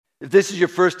If this is your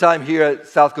first time here at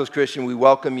South Coast Christian, we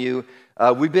welcome you.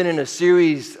 We've been in a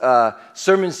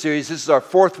sermon series. This is our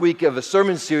fourth week of a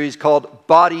sermon series called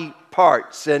Body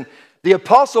Parts. And the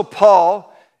Apostle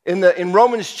Paul, in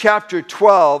Romans chapter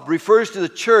 12, refers to the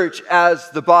church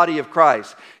as the body of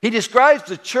Christ. He describes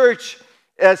the church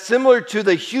as similar to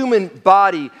the human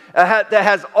body that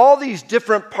has all these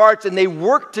different parts, and they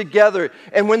work together.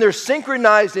 And when they're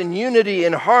synchronized in unity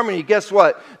and harmony, guess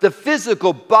what? The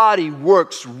physical body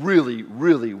works really,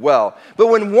 really well. But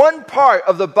when one part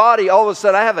of the body, all of a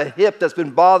sudden, I have a hip that's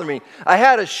been bothering me. I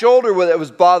had a shoulder that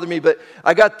was bothering me, but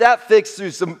I got that fixed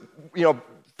through some,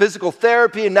 physical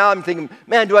therapy, and now I'm thinking,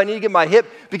 man, do I need to get my hip?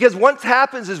 Because what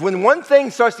happens is when one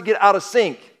thing starts to get out of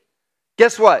sync,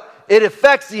 guess what? It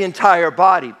affects the entire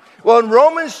body. Well, in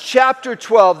Romans chapter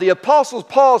 12, the Apostle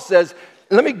Paul says,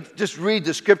 let me just read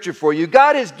the scripture for you.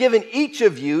 God has given each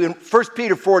of you, in 1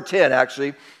 Peter 4:10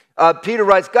 actually, Peter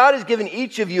writes, God has given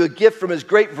each of you a gift from his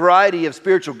great variety of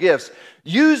spiritual gifts.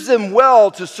 Use them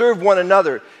well to serve one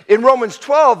another. In Romans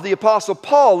 12, the Apostle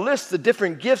Paul lists the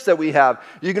different gifts that we have.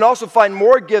 You can also find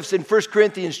more gifts in 1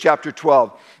 Corinthians chapter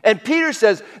 12. And Peter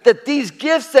says that these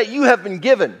gifts that you have been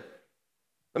given,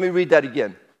 let me read that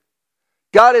again.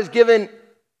 God has given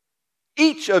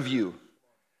each of you.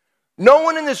 No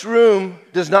one in this room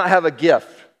does not have a gift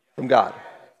from God.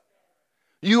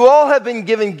 You all have been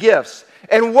given gifts.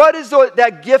 And what is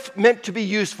that gift meant to be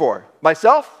used for?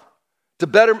 Myself? To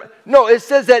better? No, it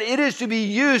says that it is to be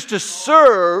used to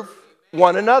serve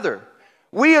one another.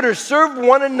 We are to serve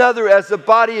one another as the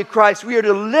body of Christ. We are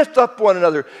to lift up one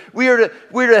another. We are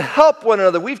to help one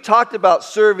another. We've talked about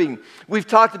serving. We've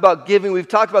talked about giving. We've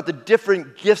talked about the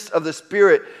different gifts of the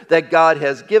Spirit that God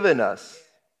has given us.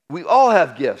 We all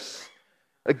have gifts.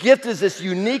 A gift is this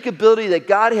unique ability that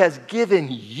God has given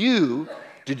you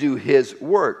to do His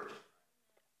work.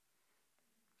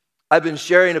 I've been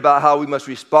sharing about how we must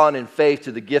respond in faith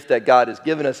to the gift that God has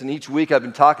given us. And each week I've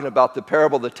been talking about the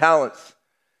parable of the talents.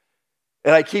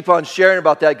 And I keep on sharing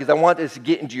about that because I want this to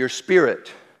get into your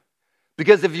spirit.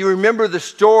 Because if you remember the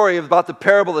story about the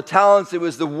parable of the talents, it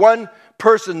was the one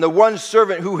person, the one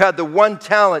servant who had the one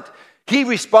talent. He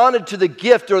responded to the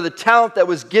gift or the talent that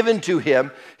was given to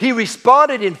him. He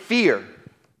responded in fear.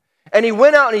 And he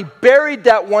went out and he buried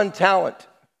that one talent.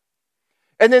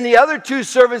 And then the other two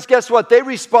servants, guess what? They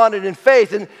responded in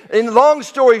faith. And long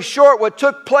story short, what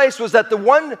took place was that the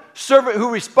one servant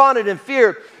who responded in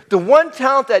fear, the one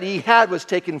talent that he had was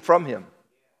taken from him.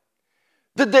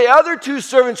 The other two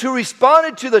servants who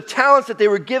responded to the talents that they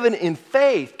were given in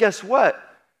faith, guess what?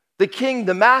 The king,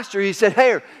 the master, he said,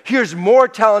 hey, here's more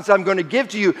talents I'm going to give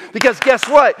to you. Because guess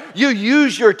what? You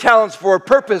use your talents for a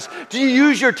purpose. Do you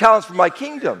use your talents for my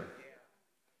kingdom?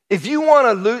 If you want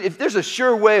to lose, if there's a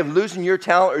sure way of losing your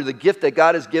talent or the gift that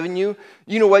God has given you,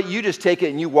 you know what? You just take it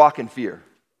and you walk in fear.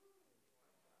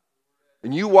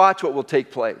 And you watch what will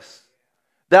take place.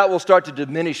 That will start to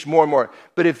diminish more and more.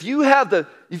 But if you have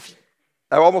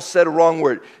I almost said a wrong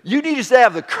word. You need to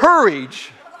have the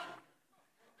courage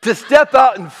to step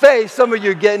out in faith. Some of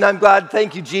you are getting, I'm glad,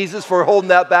 thank you, Jesus, for holding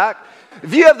that back.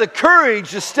 If you have the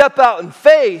courage to step out in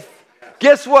faith,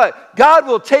 guess what? God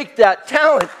will take that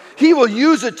talent. He will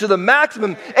use it to the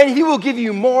maximum, and He will give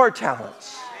you more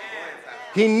talents.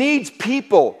 He needs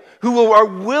people who are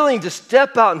willing to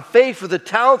step out in faith for the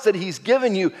talents that He's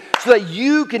given you so that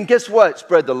you can, guess what?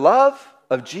 Spread the love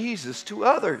of Jesus to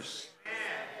others.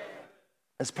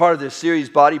 As part of this series,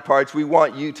 Body Parts, we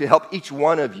want you to help each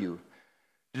one of you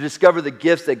to discover the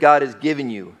gifts that God has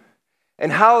given you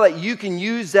and how that you can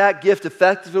use that gift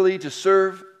effectively to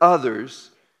serve others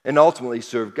and ultimately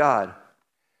serve God.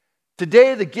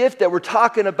 Today, the gift that we're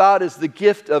talking about is the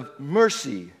gift of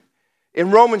mercy.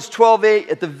 In Romans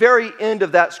 12:8, at the very end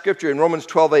of that scripture, in Romans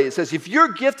 12:8, it says, if your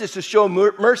gift is to show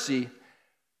mercy,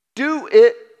 do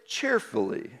it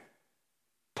cheerfully.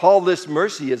 Paul lists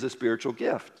mercy as a spiritual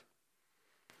gift.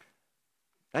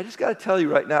 I just got to tell you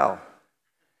right now,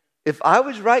 if I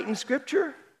was writing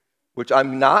scripture, which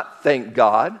I'm not, thank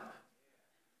God,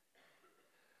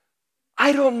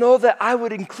 I don't know that I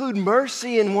would include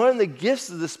mercy in one of the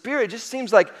gifts of the Spirit. It just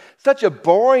seems like such a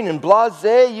boring and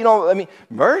blasé,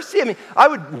 mercy.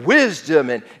 Wisdom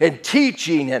and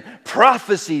teaching and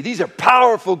prophecy. These are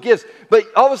powerful gifts. But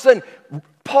all of a sudden,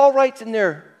 Paul writes in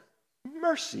there,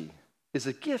 mercy is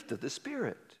a gift of the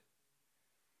Spirit.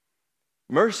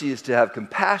 Mercy is to have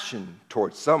compassion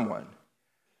towards someone.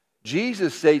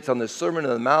 Jesus states on the Sermon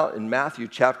on the Mount in Matthew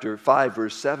chapter 5,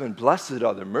 verse 7, blessed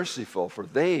are the merciful, for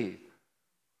they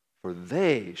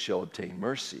shall obtain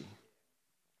mercy.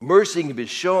 Mercy can be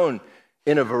shown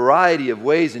in a variety of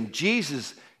ways, and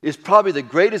Jesus is probably the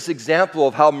greatest example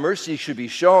of how mercy should be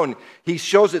shown. He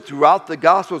shows it throughout the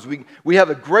Gospels. We have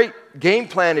a great game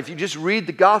plan. If you just read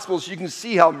the Gospels, you can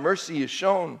see how mercy is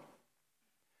shown.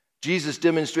 Jesus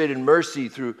demonstrated mercy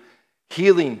through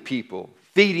healing people,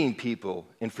 feeding people,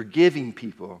 and forgiving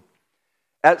people.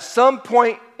 At some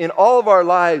point in all of our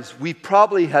lives, we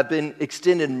probably have been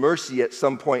extended mercy at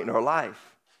some point in our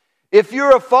life. If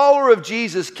you're a follower of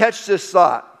Jesus, catch this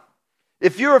thought.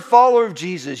 If you're a follower of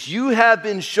Jesus, you have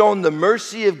been shown the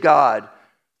mercy of God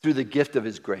through the gift of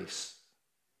His grace.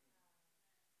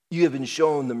 You have been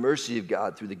shown the mercy of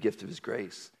God through the gift of His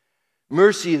grace.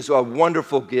 Mercy is a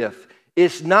wonderful gift.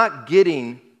 It's not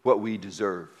getting what we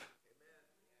deserve.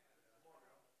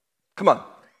 Come on.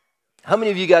 How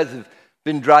many of you guys have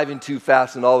been driving too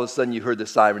fast and all of a sudden you heard the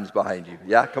sirens behind you?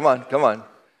 Yeah, come on.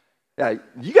 Yeah,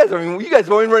 you guys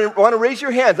don't even want to raise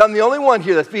your hands. I'm the only one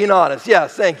here that's being honest.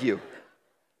 Yes, thank you.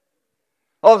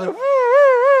 All of a sudden,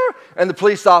 and the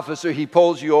police officer, he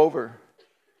pulls you over.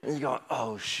 And you're going,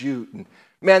 oh, shoot. And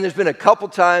man, there's been a couple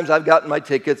times I've gotten my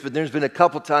tickets, but there's been a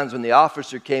couple times when the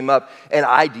officer came up and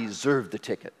I deserved the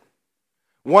ticket.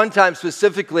 One time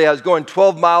specifically, I was going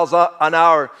 12 miles an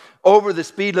hour over the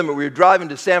speed limit. We were driving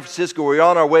to San Francisco. We were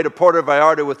on our way to Puerto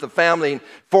Vallarta with the family, and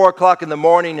 4 o'clock in the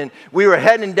morning, and we were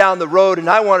heading down the road, and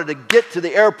I wanted to get to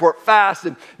the airport fast,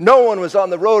 and no one was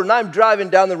on the road, and I'm driving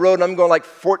down the road, and I'm going like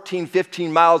 14,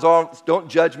 15 miles on. Don't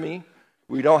judge me.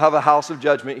 We don't have a house of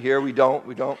judgment here. We don't.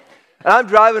 And I'm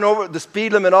driving over the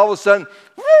speed limit, and all of a sudden,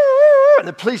 and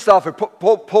the police officer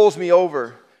pulls me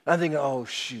over. I'm thinking, oh,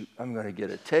 shoot, I'm going to get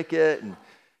a ticket. And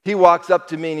he walks up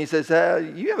to me and he says,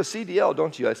 you have a CDL,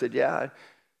 don't you? I said, yeah.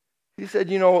 He said,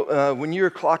 when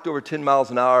you're clocked over 10 miles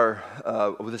an hour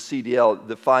with a CDL,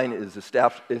 the fine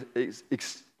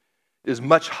is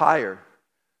much higher.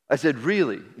 I said,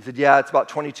 really? He said, yeah, it's about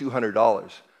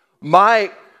 $2,200.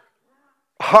 My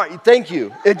heart, thank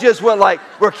you. It just went like,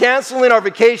 we're canceling our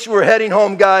vacation. We're heading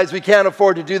home, guys. We can't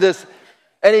afford to do this.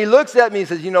 And he looks at me and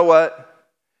says, you know what?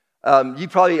 You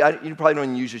probably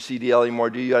don't use your CDL anymore,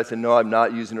 do you? I said, no, I'm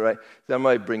not using it right. So I'm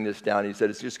going to bring this down. He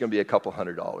said, it's just going to be a couple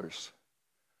 $100.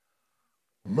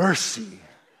 Mercy.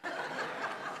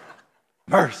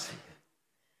 Mercy.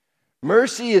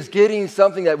 Mercy is getting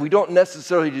something that we don't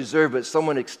necessarily deserve, but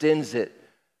someone extends it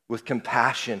with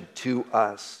compassion to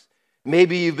us.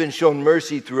 Maybe you've been shown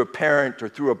mercy through a parent or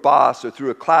through a boss or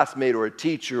through a classmate or a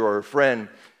teacher or a friend.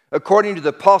 According to the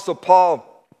Apostle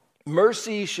Paul,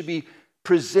 mercy should be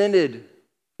presented,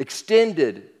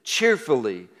 extended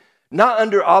cheerfully, not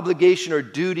under obligation or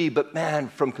duty, but man,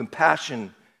 from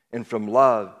compassion and from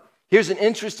love. Here's an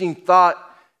interesting thought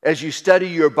as you study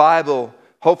your Bible.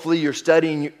 Hopefully you're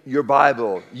studying your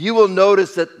Bible. You will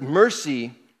notice that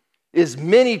mercy is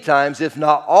many times, if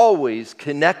not always,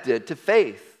 connected to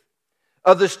faith.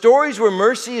 Of the stories where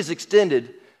mercy is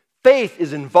extended, faith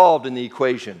is involved in the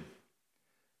equation.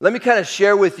 Let me kind of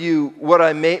share with you what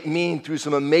I mean through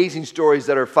some amazing stories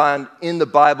that are found in the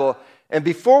Bible. And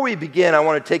before we begin, I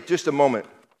want to take just a moment.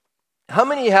 How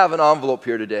many have an envelope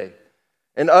here today?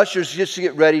 And ushers, just to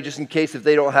get ready, just in case if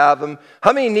they don't have them.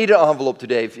 How many need an envelope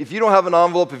today? If you don't have an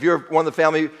envelope, if you're one of the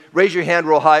family, raise your hand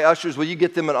real high. Ushers, will you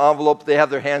get them an envelope? They have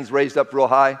their hands raised up real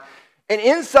high. And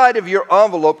inside of your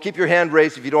envelope, keep your hand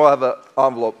raised if you don't have an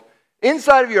envelope.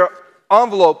 Inside of your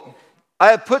envelope, I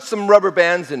have put some rubber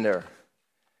bands in there.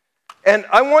 And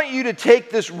I want you to take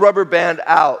this rubber band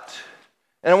out.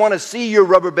 And I want to see your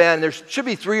rubber band. There should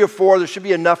be 3 or 4. There should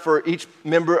be enough for each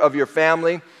member of your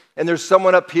family. And there's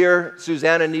someone up here.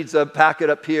 Susanna needs a packet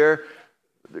up here.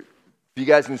 If you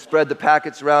guys can spread the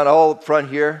packets around all up front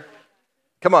here.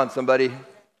 Come on, somebody.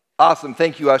 Awesome.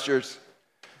 Thank you, ushers.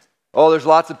 Oh, there's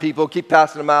lots of people. Keep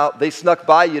passing them out. They snuck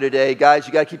by you today. Guys,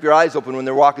 you got to keep your eyes open when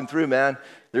they're walking through, man.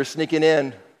 They're sneaking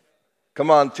in. Come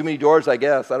on, too many doors, I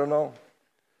guess. I don't know.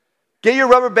 Get your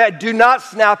rubber band. Do not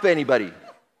snap anybody.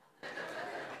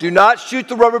 Do not shoot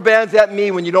the rubber bands at me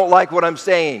when you don't like what I'm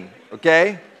saying,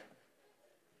 okay?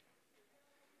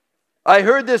 I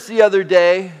heard this the other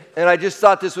day, and I just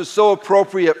thought this was so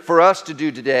appropriate for us to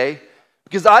do today,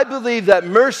 because I believe that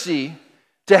mercy,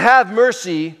 to have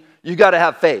mercy, you got to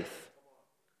have faith.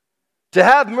 To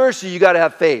have mercy, you got to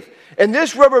have faith. And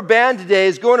this rubber band today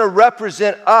is going to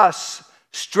represent us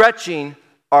stretching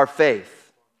our faith.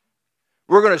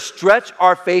 We're going to stretch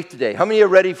our faith today. How many are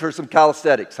ready for some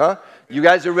calisthenics, huh? You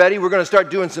guys are ready? We're going to start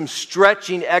doing some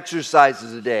stretching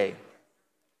exercises today.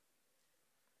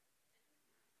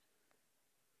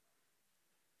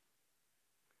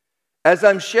 As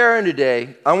I'm sharing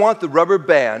today, I want the rubber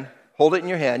band, hold it in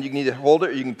your hand. You can either hold it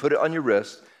or you can put it on your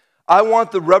wrist. I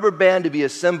want the rubber band to be a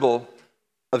symbol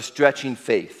of stretching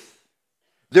faith.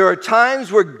 There are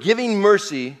times where giving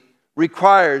mercy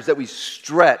requires that we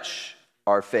stretch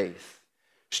our faith.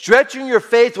 Stretching your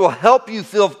faith will help you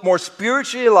feel more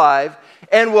spiritually alive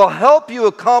and will help you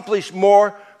accomplish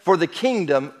more for the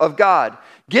kingdom of God.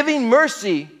 Giving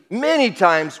mercy many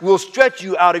times will stretch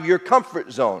you out of your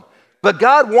comfort zone. But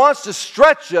God wants to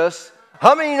stretch us.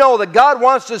 How many know that God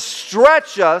wants to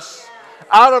stretch us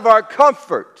out of our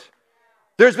comfort?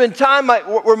 There's been time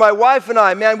where my wife and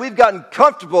I, man, we've gotten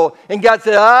comfortable and God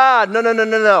said,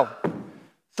 no.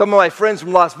 Some of my friends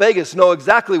from Las Vegas know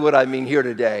exactly what I mean here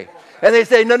today. And they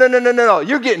say, no,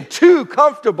 you're getting too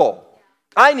comfortable.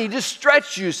 I need to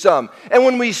stretch you some. And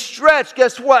when we stretch,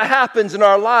 guess what happens in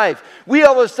our life? We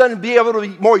all of a sudden be able to be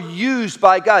more used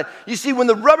by God. You see, when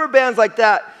the rubber band's like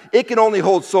that, it can only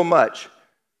hold so much.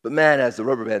 But man, as the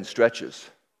rubber band stretches,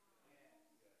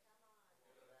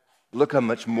 look how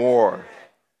much more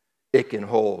it can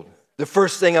hold. The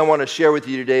first thing I want to share with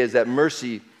you today is that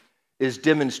mercy is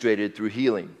demonstrated through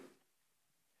healing.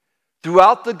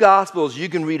 Throughout the Gospels, you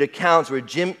can read accounts where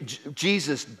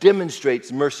Jesus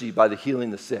demonstrates mercy by the healing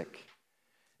the sick.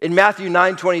 In Matthew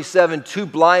 9:27, 2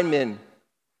 blind men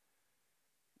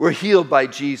were healed by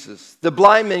Jesus. The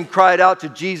blind men cried out to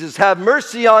Jesus, "Have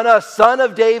mercy on us, Son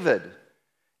of David."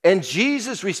 And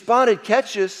Jesus responded,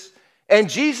 catch this, and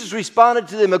Jesus responded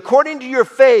to them, "According to your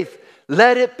faith,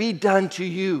 let it be done to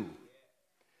you."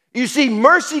 You see,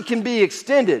 mercy can be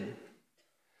extended.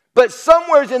 But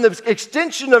somewhere in the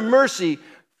extension of mercy,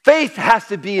 faith has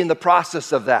to be in the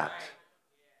process of that.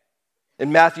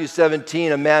 In Matthew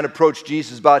 17, a man approached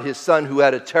Jesus about his son who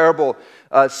had a terrible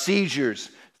seizures,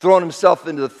 throwing himself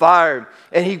into the fire.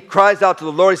 And he cries out to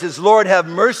the Lord. He says, "Lord, have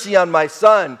mercy on my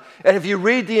son." And if you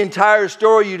read the entire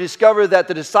story, you discover that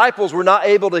the disciples were not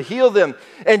able to heal them.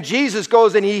 And Jesus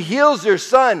goes and he heals their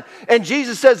son. And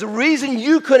Jesus says, the reason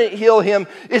you couldn't heal him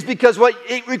is because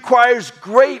it requires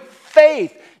great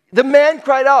faith. The man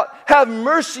cried out, "Have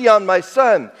mercy on my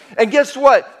son." And guess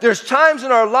what? There's times in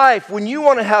our life when you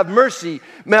want to have mercy,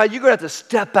 man, you're going to have to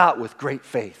step out with great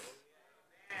faith.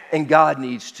 And God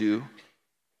needs to,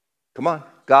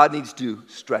 God needs to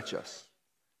stretch us.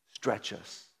 Stretch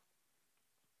us.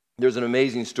 There's an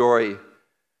amazing story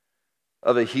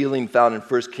of a healing found in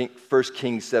 1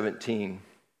 Kings 17.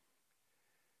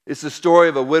 It's the story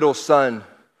of a widow's son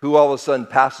who all of a sudden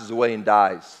passes away and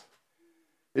dies.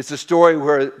 It's a story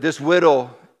where this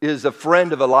widow is a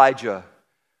friend of Elijah.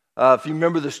 If you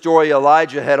remember the story,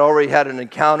 Elijah had already had an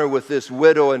encounter with this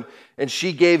widow, and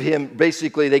she gave him,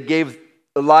 basically, they gave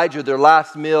Elijah their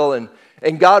last meal, and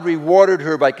God rewarded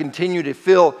her by continuing to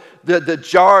fill the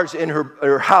jars in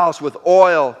her house with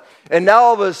oil. And now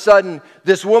all of a sudden,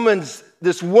 this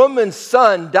woman's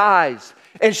son dies,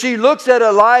 and she looks at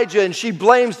Elijah and she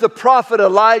blames the prophet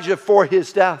Elijah for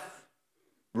his death.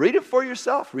 Read it for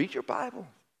yourself. Read your Bible.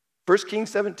 1 Kings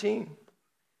 17.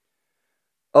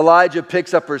 Elijah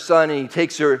picks up her son and he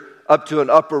takes her up to an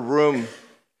upper room.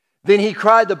 Then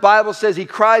the Bible says he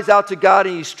cries out to God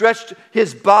and he stretched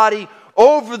his body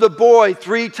over the boy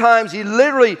 3 times.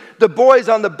 The boy's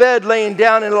on the bed laying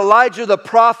down, and Elijah the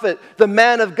prophet, the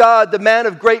man of God, the man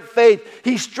of great faith,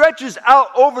 he stretches out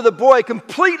over the boy,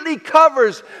 completely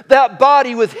covers that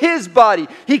body with his body.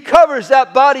 He covers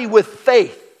that body with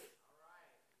faith.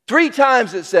 3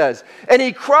 times it says. And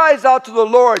he cries out to the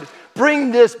Lord,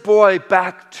 "Bring this boy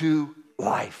back to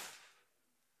life.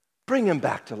 Bring him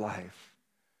back to life."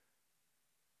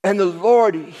 And the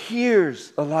Lord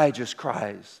hears Elijah's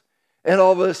cries. And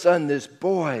all of a sudden, this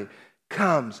boy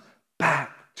comes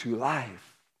back to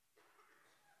life.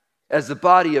 As the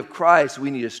body of Christ,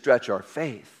 we need to stretch our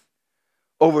faith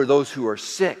over those who are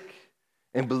sick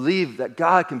and believe that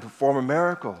God can perform a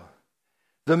miracle.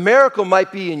 The miracle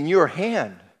might be in your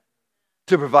hand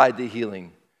to provide the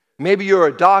healing. Maybe you're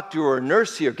a doctor or a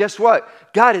nurse here. Guess what?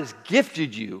 God has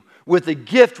gifted you with a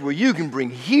gift where you can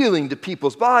bring healing to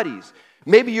people's bodies.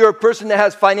 Maybe you're a person that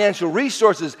has financial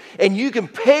resources and you can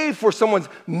pay for someone's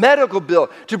medical bill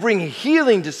to bring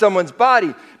healing to someone's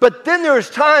body. But then there's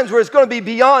times where it's going to be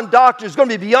beyond doctors, it's going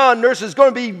to be beyond nurses, it's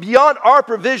going to be beyond our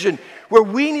provision, where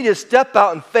we need to step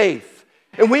out in faith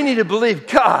and we need to believe,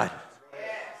 God,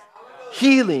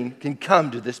 healing can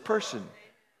come to this person.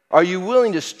 Are you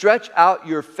willing to stretch out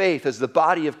your faith as the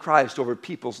body of Christ over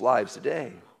people's lives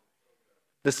today?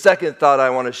 The second thought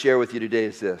I want to share with you today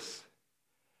is this.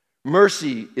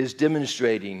 Mercy is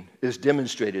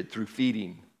demonstrated through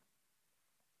feeding.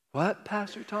 What,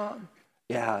 Pastor Tom?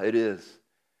 Yeah, it is.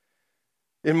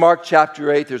 In Mark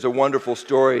chapter 8, there's a wonderful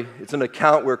story. It's an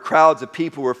account where crowds of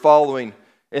people were following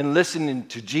and listening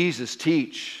to Jesus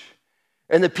teach.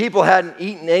 And the people hadn't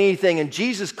eaten anything, and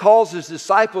Jesus calls his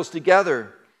disciples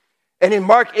together. And in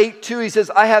Mark 8:2, he says,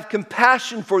 I have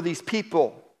compassion for these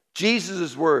people.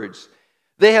 Jesus' words.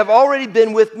 They have already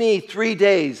been with me 3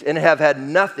 days and have had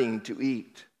nothing to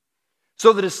eat.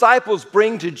 So the disciples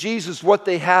bring to Jesus what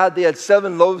they had. They had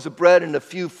 7 loaves of bread and a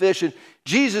few fish. And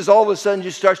Jesus all of a sudden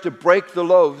just starts to break the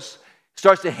loaves,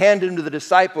 starts to hand them to the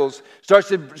disciples, starts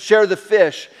to share the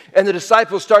fish. And the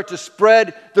disciples start to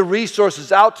spread the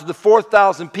resources out to the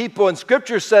 4,000 people. And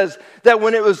Scripture says that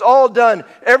when it was all done,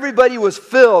 everybody was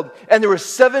filled and there were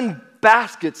 7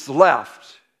 baskets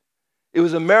left. It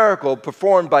was a miracle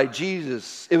performed by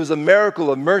Jesus. It was a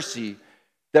miracle of mercy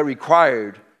that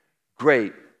required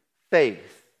great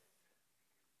faith.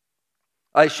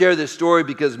 I share this story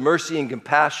because mercy and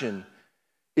compassion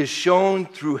is shown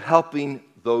through helping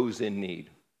those in need.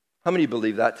 How many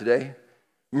believe that today?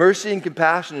 Mercy and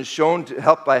compassion is shown to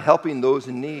help by helping those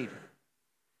in need.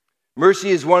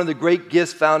 Mercy is one of the great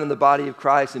gifts found in the body of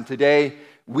Christ, and today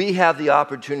we have the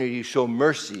opportunity to show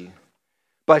mercy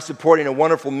by supporting a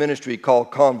wonderful ministry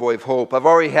called Convoy of Hope. I've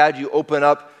already had you open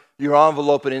up your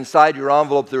envelope, and inside your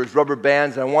envelope there's rubber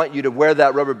bands, and I want you to wear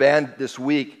that rubber band this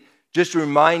week just to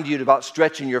remind you about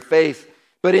stretching your faith.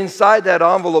 But inside that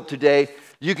envelope today,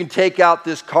 you can take out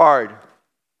this card,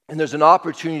 and there's an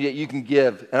opportunity that you can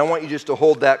give. And I want you just to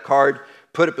hold that card,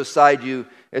 put it beside you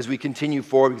as we continue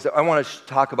forward, because I want to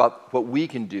talk about what we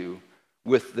can do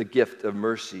with the gift of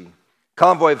mercy.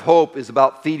 Convoy of Hope is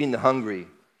about feeding the hungry.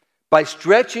 By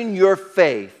stretching your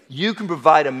faith, you can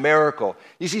provide a miracle.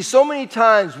 You see, so many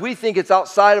times we think it's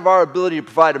outside of our ability to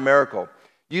provide a miracle.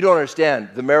 You don't understand.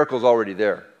 The miracle's already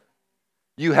there.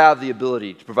 You have the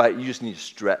ability to provide. You just need to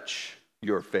stretch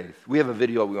your faith. We have a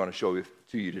video we want to show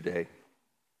to you today.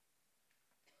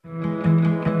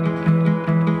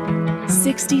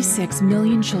 66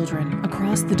 million children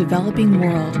across the developing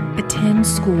world attend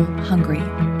school hungry.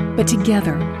 But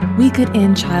together, we could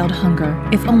end child hunger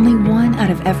if only 1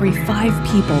 out of every 5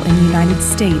 people in the United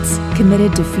States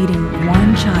committed to feeding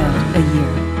 1 child a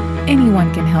year.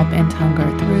 Anyone can help end hunger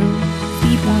through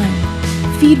Feed One.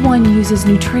 Feed One uses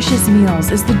nutritious meals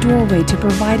as the doorway to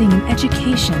providing an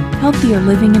education, healthier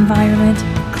living environment,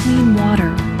 clean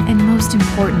water, and most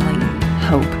importantly,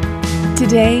 hope.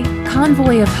 Today,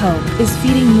 Convoy of Hope is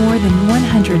feeding more than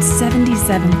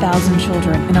 177,000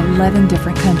 children in 11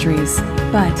 different countries.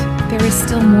 But there is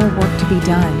still more work to be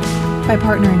done. By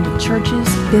partnering with churches,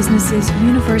 businesses,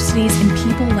 universities, and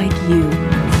people like you,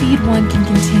 Feed One can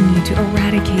continue to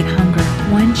eradicate hunger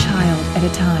 1 child at a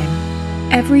time.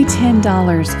 Every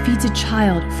 $10 feeds a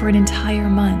child for an entire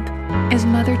month. As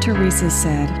Mother Teresa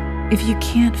said, if you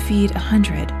can't feed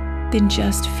 100, then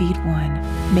just feed 1.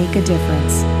 Make a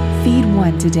difference. Feed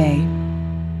One today.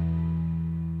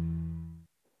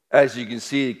 As you can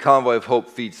see, Convoy of Hope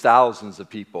feeds thousands of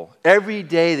people. Every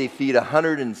day they feed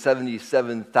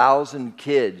 177,000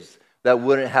 kids that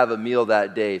wouldn't have a meal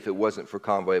that day if it wasn't for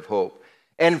Convoy of Hope.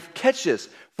 And catch this,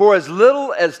 for as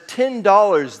little as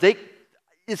 $10,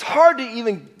 it's hard to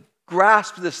even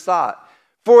grasp this thought.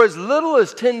 For as little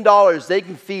as $10, they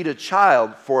can feed a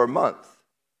child for a month.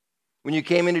 When you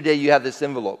came in today, you have this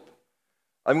envelope.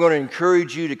 I'm going to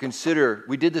encourage you to consider,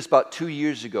 we did this about 2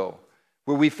 years ago,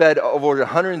 where we fed over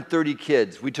 130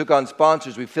 kids. We took on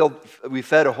sponsors. We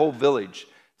fed a whole village.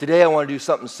 Today I want to do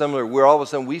something similar, where all of a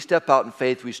sudden we step out in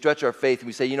faith, we stretch our faith, and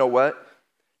we say, you know what?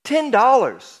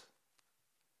 $10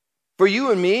 for you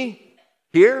and me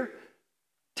here,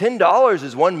 $10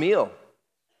 is 1 meal.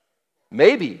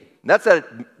 Maybe. And that's at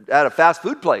a fast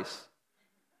food place.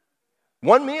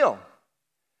 1 meal.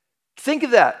 Think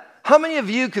of that. How many of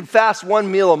you could fast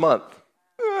 1 meal a month?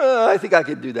 I think I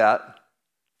could do that.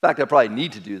 In fact, I probably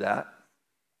need to do that.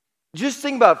 Just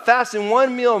think about fasting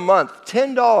 1 meal a month.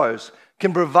 $10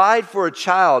 can provide for a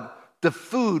child the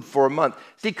food for a month.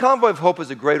 See, Convoy of Hope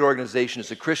is a great organization. It's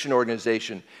a Christian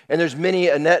organization. And there's many,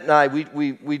 Annette and I,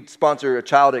 we sponsor a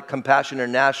child at Compassion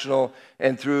International,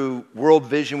 and through World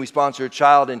Vision, we sponsor a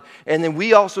child. And then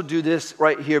we also do this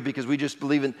right here because we just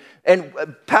believe in, and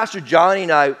Pastor Johnny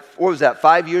and I, what was that,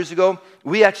 5 years ago?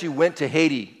 We actually went to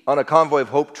Haiti on a Convoy of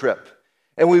Hope trip.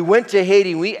 And we went to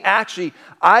Haiti, and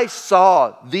I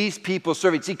saw these people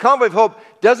serving. See, Convoy of Hope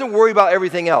doesn't worry about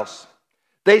everything else.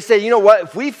 They say, you know what,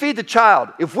 if we feed the child,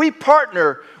 if we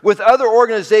partner with other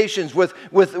organizations, with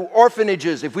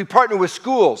orphanages, if we partner with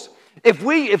schools, if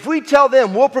we tell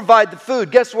them we'll provide the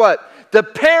food, guess what? The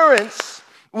parents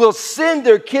will send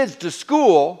their kids to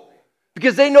school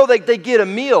because they know that they get a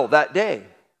meal that day.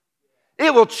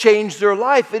 It will change their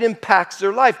life. It impacts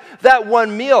their life. That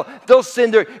 1 meal, they'll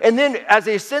send and then as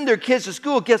they send their kids to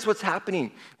school, guess what's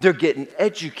happening? They're getting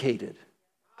educated.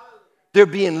 They're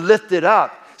being lifted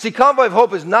up. See, Convoy of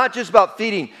Hope is not just about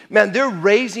feeding. Man, they're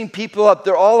raising people up.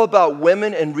 They're all about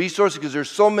women and resources because there's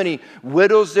so many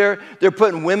widows there. They're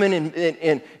putting women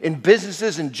in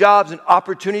businesses and jobs and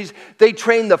opportunities. They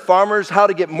train the farmers how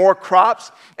to get more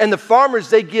crops. And the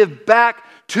farmers, they give back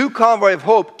to Convoy of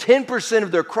Hope 10% of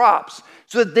their crops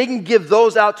so that they can give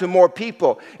those out to more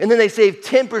people. And then they save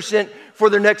 10%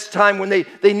 for their next time when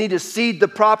they need to seed the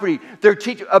property. They're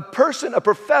teaching a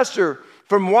professor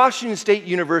from Washington State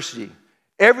University,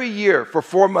 every year for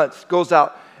 4 months goes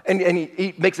out and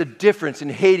he makes a difference in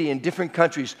Haiti and different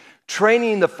countries,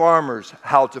 training the farmers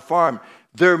how to farm.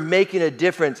 They're making a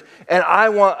difference. And I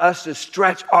want us to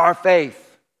stretch our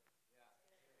faith.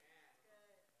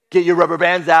 Get your rubber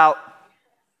bands out.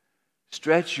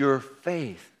 Stretch your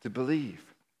faith to believe.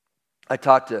 I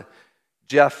talked to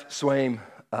Jeff Swaim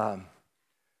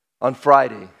on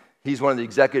Friday. He's one of the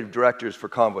executive directors for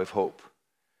Convoy of Hope.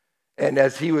 And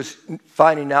as he was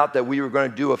finding out that we were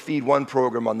going to do a Feed One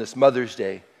program on this Mother's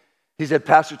Day, he said,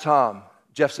 Pastor Tom,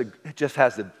 Jeff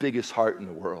has the biggest heart in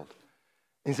the world.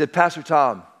 And he said, Pastor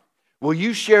Tom, will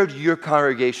you share to your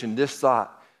congregation this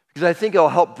thought? Because I think it'll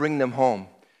help bring them home.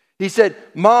 He said,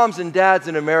 moms and dads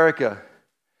in America,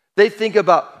 they think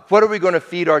about, what are we going to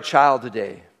feed our child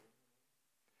today?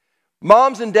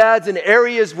 Moms and dads in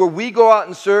areas where we go out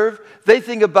and serve, they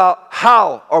think about,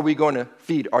 how are we going to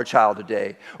feed our child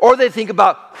today? Or they think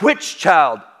about, which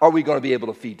child are we going to be able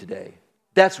to feed today?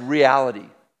 That's reality.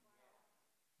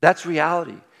 That's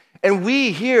reality. And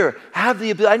we here have the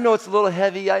ability. I know it's a little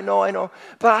heavy, I know.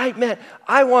 But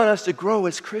I want us to grow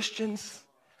as Christians.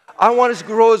 I want us to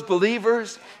grow as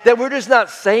believers, that we're just not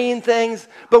saying things,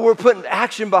 but we're putting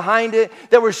action behind it,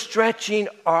 that we're stretching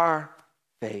our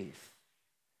faith.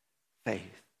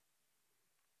 Faith.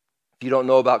 If you don't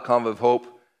know about Convoy of Hope,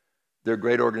 they're a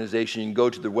great organization. You can go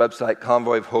to their website,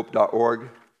 convoyofhope.org.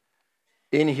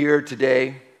 In here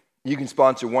today, you can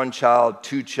sponsor one child,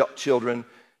 two children.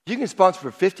 You can sponsor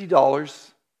for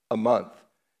 $50 a month.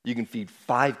 You can feed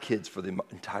 5 kids for the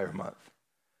entire month.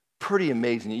 Pretty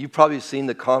amazing. You've probably seen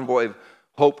the Convoy of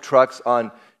Hope trucks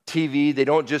on TV. They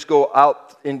don't just go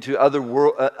out into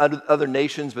other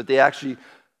nations, but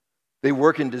they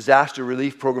work in disaster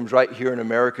relief programs right here in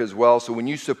America as well. So when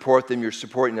you support them, you're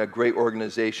supporting a great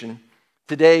organization.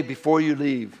 Today, before you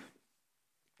leave,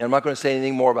 and I'm not going to say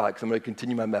anything more about it because I'm going to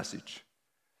continue my message.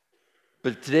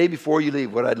 But today, before you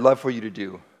leave, what I'd love for you to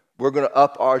do, we're going to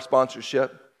up our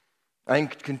sponsorship. I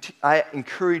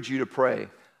encourage you to pray.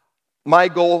 My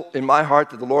goal in my heart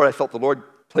that I felt the Lord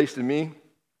placed in me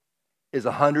is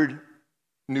 100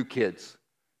 new kids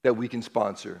that we can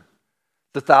sponsor.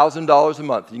 It's $1,000 a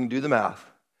month. You can do the math.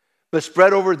 But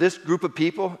spread over this group of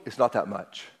people, it's not that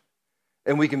much.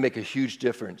 And we can make a huge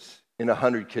difference in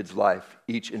 100 kids' life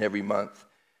each and every month.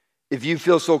 If you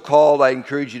feel so called, I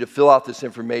encourage you to fill out this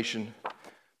information.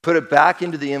 Put it back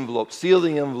into the envelope. Seal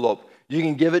the envelope. You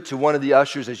can give it to one of the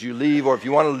ushers as you leave, or if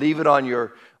you want to leave it on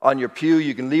your pew,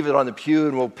 you can leave it on the pew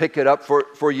and we'll pick it up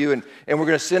for you. And we're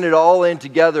going to send it all in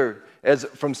together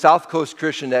from South Coast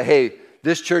Christian that, hey,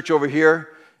 this church over here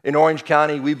in Orange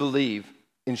County, we believe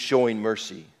in showing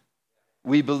mercy.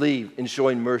 We believe in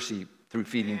showing mercy through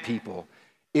feeding people.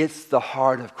 It's the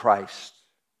heart of Christ.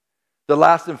 The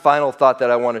last and final thought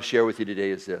that I want to share with you today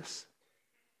is this.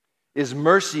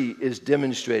 Mercy is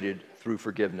demonstrated through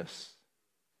forgiveness.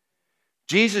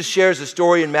 Jesus shares a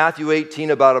story in Matthew 18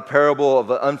 about a parable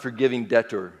of an unforgiving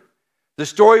debtor. The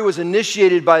story was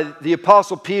initiated by the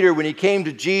Apostle Peter when he came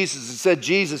to Jesus and said,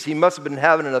 Jesus, he must have been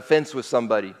having an offense with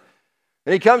somebody.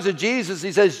 And he comes to Jesus,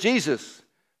 he says, Jesus,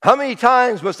 how many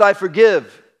times must I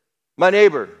forgive my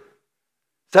neighbor?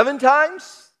 7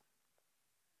 times?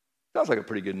 Sounds like a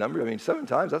pretty good number. 7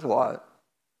 times, that's a lot.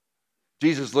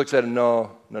 Jesus looks at him,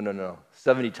 no.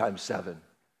 70 times 7.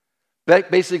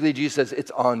 Basically, Jesus says,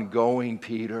 it's ongoing,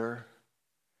 Peter.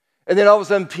 And then all of a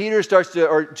sudden,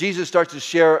 Jesus starts to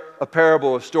share a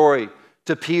parable, a story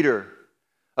to Peter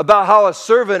about how a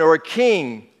servant or a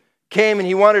king came and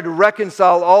he wanted to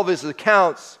reconcile all of his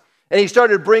accounts. And he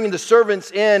started bringing the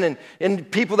servants in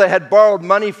and people that had borrowed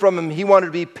money from him, he wanted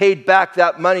to be paid back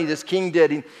that money, this king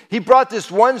did. He brought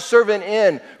this one servant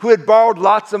in who had borrowed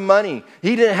lots of money.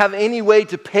 He didn't have any way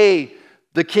to pay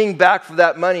the king back for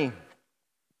that money.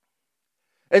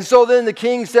 And so then the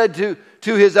king said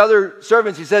to his other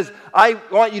servants, he says, I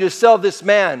want you to sell this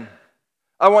man.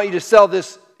 I want you to sell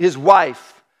his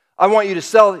wife. I want you to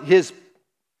sell his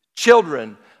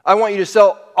children. I want you to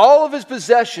sell all of his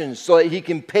possessions so that he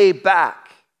can pay back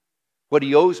what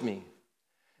he owes me.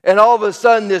 And all of a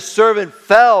sudden, this servant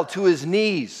fell to his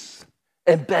knees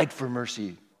and begged for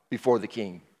mercy before the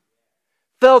king.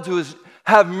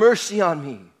 Have mercy on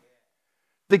me.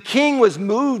 The king was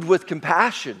moved with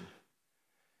compassion.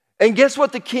 And guess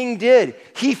what the king did?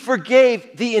 He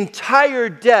forgave the entire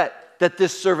debt that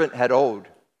this servant had owed.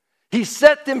 He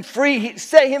set them free. He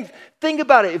set him, think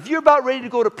about it. If you're about ready to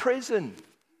go to prison,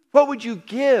 what would you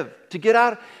give to get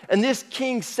out? And this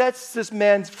king sets this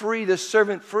man free, this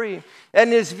servant free.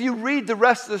 And if you read the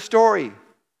rest of the story,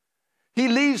 he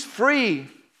leaves free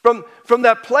from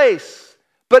that place.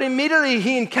 But immediately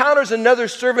he encounters another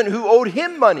servant who owed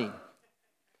him money.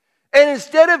 And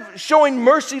instead of showing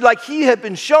mercy like he had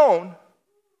been shown,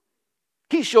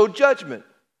 he showed judgment.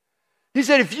 He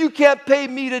said, if you can't pay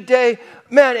me today,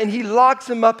 man, and he locks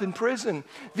him up in prison.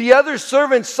 The other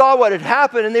servants saw what had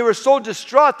happened and they were so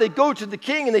distraught. They go to the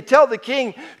king and they tell the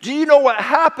king, do you know what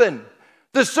happened?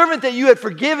 The servant that you had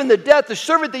forgiven the debt, the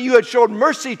servant that you had showed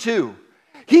mercy to,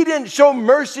 he didn't show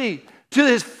mercy to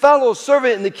his fellow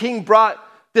servant. And the king brought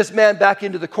this man back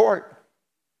into the court.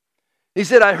 He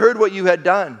said, I heard what you had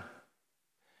done.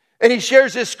 And he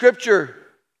shares this scripture.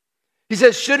 He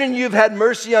says, shouldn't you have had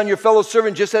mercy on your fellow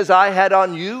servant just as I had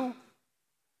on you?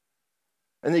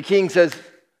 And the king says,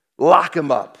 lock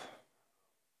him up.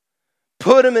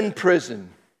 Put him in prison.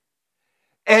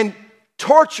 And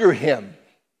torture him.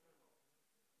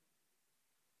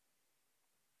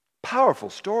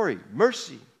 Powerful story.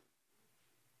 Mercy.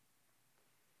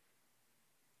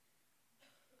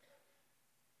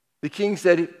 The king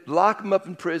said, lock him up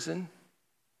in prison.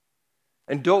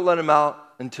 And don't let him out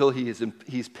until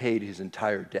he's paid his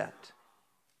entire debt.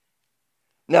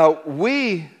 Now,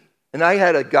 and I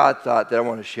had a God thought that I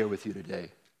want to share with you today.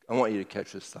 I want you to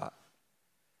catch this thought.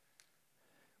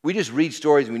 We just read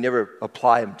stories and we never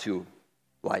apply them to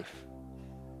life.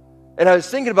 And I was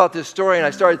thinking about this story and I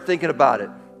started thinking about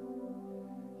it.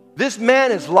 This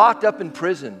man is locked up in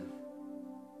prison.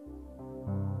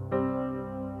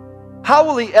 How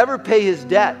will he ever pay his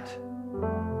debt?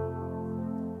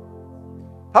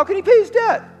 How can he pay his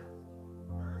debt?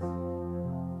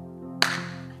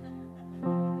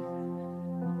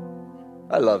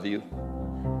 I love you.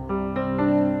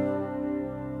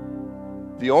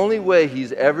 The only way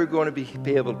he's ever going to be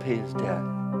able to pay his debt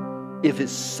if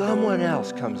it's someone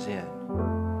else comes in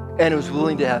and is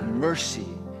willing to have mercy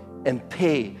and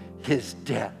pay his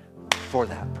debt for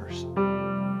that person.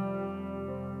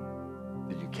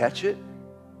 Did you catch it?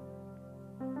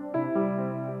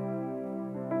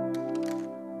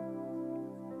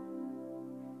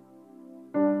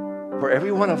 For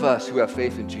every one of us who have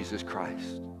faith in Jesus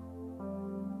Christ,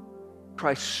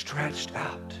 Christ stretched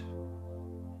out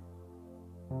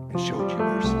and showed you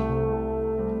mercy.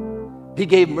 He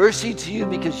gave mercy to you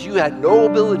because you had no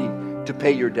ability to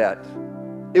pay your debt.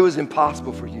 It was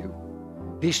impossible for you.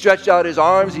 He stretched out his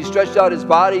arms, he stretched out his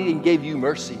body and gave you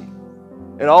mercy.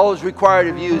 And all is required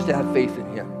of you is to have faith in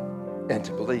him and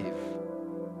to believe.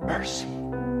 Mercy.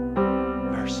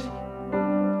 Mercy.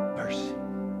 Mercy.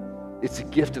 It's a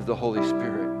gift of the Holy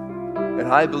Spirit. And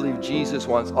I believe Jesus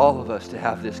wants all of us to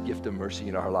have this gift of mercy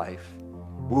in our life,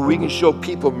 where we can show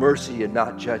people mercy and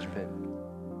not judgment,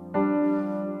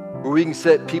 where we can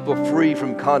set people free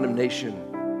from condemnation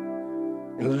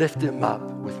and lift them up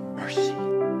with mercy.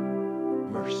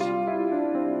 Mercy.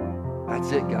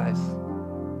 That's it, guys.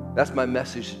 That's my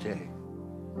message today.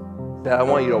 That I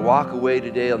want you to walk away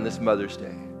today on this Mother's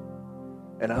Day,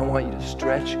 and I want you to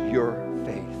stretch your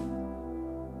faith.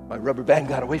 My rubber band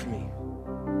got away from me.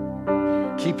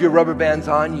 Keep your rubber bands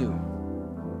on you,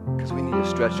 because we need to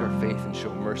stretch our faith and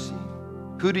show mercy.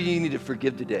 Who do you need to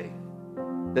forgive today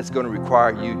that's going to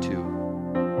require you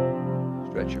to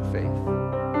stretch your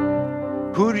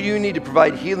faith? Who do you need to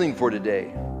provide healing for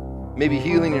today? Maybe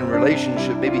healing in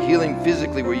relationship, maybe healing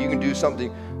physically where you can do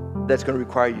something that's going to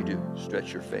require you to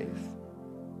stretch your faith.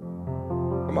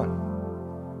 Come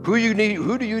on. Who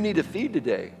do you need to feed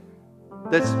today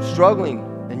that's struggling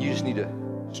and you just need to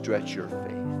stretch your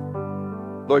faith?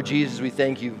 Lord Jesus, we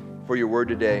thank you for your word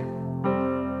today.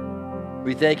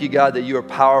 We thank you, God, that you are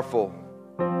powerful.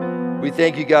 We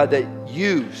thank you, God, that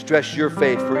you stretched your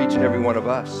faith for each and every one of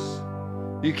us.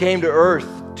 You came to earth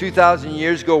 2,000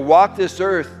 years ago, walked this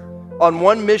earth on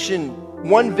one mission,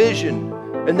 one vision,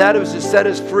 and that was to set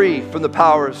us free from the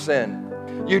power of sin.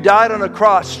 You died on a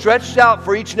cross, stretched out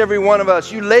for each and every one of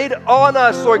us. You laid on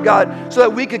us, Lord God, so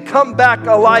that we could come back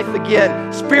alive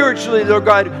again. Spiritually, Lord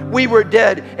God, we were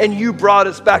dead, and you brought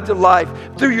us back to life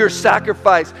through your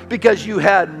sacrifice because you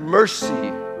had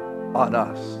mercy on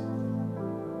us.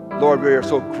 Lord, we are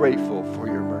so grateful for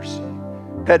your mercy.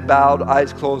 Head bowed,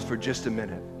 eyes closed for just a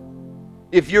minute.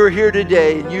 If you're here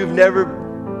today and you've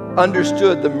never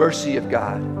understood the mercy of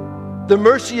God, the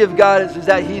mercy of God is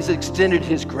that he's extended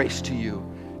his grace to you.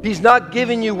 He's not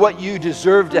giving you what you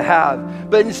deserve to have,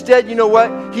 but instead, you know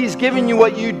what? He's giving you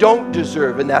what you don't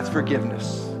deserve, and that's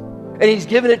forgiveness. And He's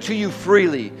given it to you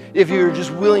freely if you're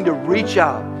just willing to reach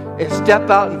out and step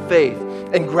out in faith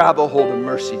and grab a hold of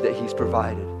mercy that He's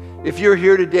provided. If you're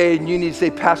here today and you need to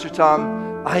say, Pastor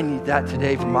Tom, I need that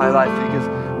today for my life because,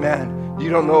 man, you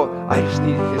don't know, I just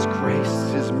need His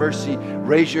grace, His mercy.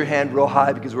 Raise your hand real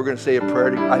high because we're going to say a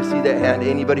prayer. I see that hand.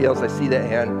 Anybody else? I see that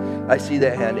hand. I see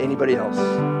that hand. Anybody else?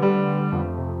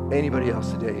 Anybody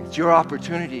else today? It's your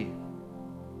opportunity.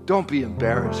 Don't be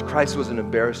embarrassed. Christ wasn't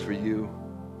embarrassed for you.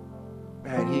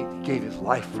 Man, He gave His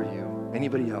life for you.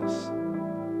 Anybody else?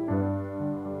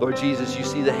 Lord Jesus, you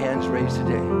see the hands raised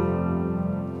today.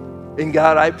 And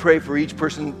God, I pray for each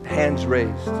person, hands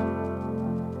raised.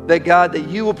 That God, that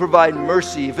you will provide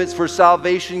mercy. If it's for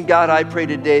salvation, God, I pray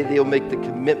today they'll make the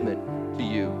commitment to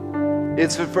you.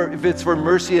 If it's for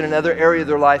mercy in another area of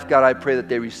their life, God, I pray that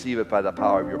they receive it by the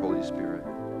power of your Holy Spirit.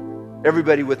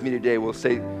 Everybody with me today will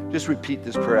say, just repeat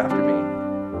this prayer after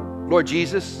me. Lord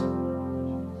Jesus,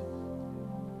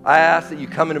 I ask that you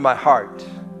come into my heart,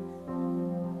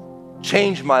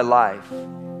 change my life,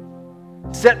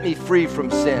 set me free from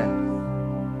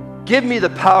sin. Give me the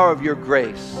power of your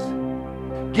grace.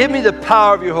 Give me the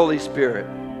power of your Holy Spirit.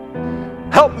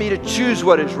 Help me to choose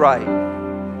what is right.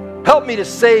 Help me to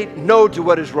say no to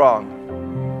what is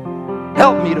wrong.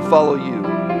 Help me to follow you.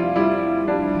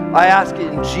 I ask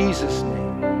it in Jesus'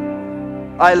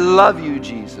 name. I love you,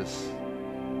 Jesus,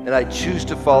 and I choose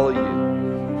to follow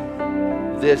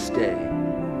you this day.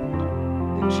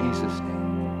 In Jesus'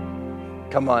 name.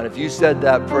 Come on, if you said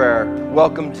that prayer,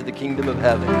 welcome to the kingdom of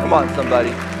heaven. Come on,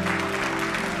 somebody.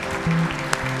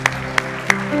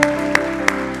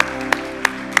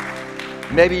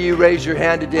 Maybe you raise your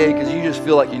hand today because you just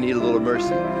feel like you need a little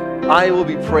mercy. I will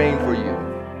be praying for you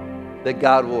that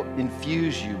God will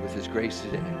infuse you with His grace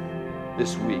today,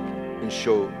 this week, and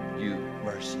show you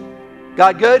mercy.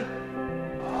 God good?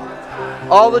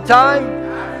 All the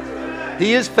time?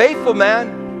 He is faithful,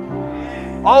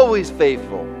 man. Always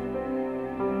faithful.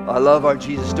 I love our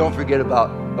Jesus. Don't forget about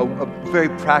a very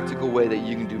practical way that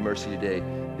you can do mercy today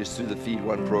is through the Feed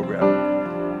One program.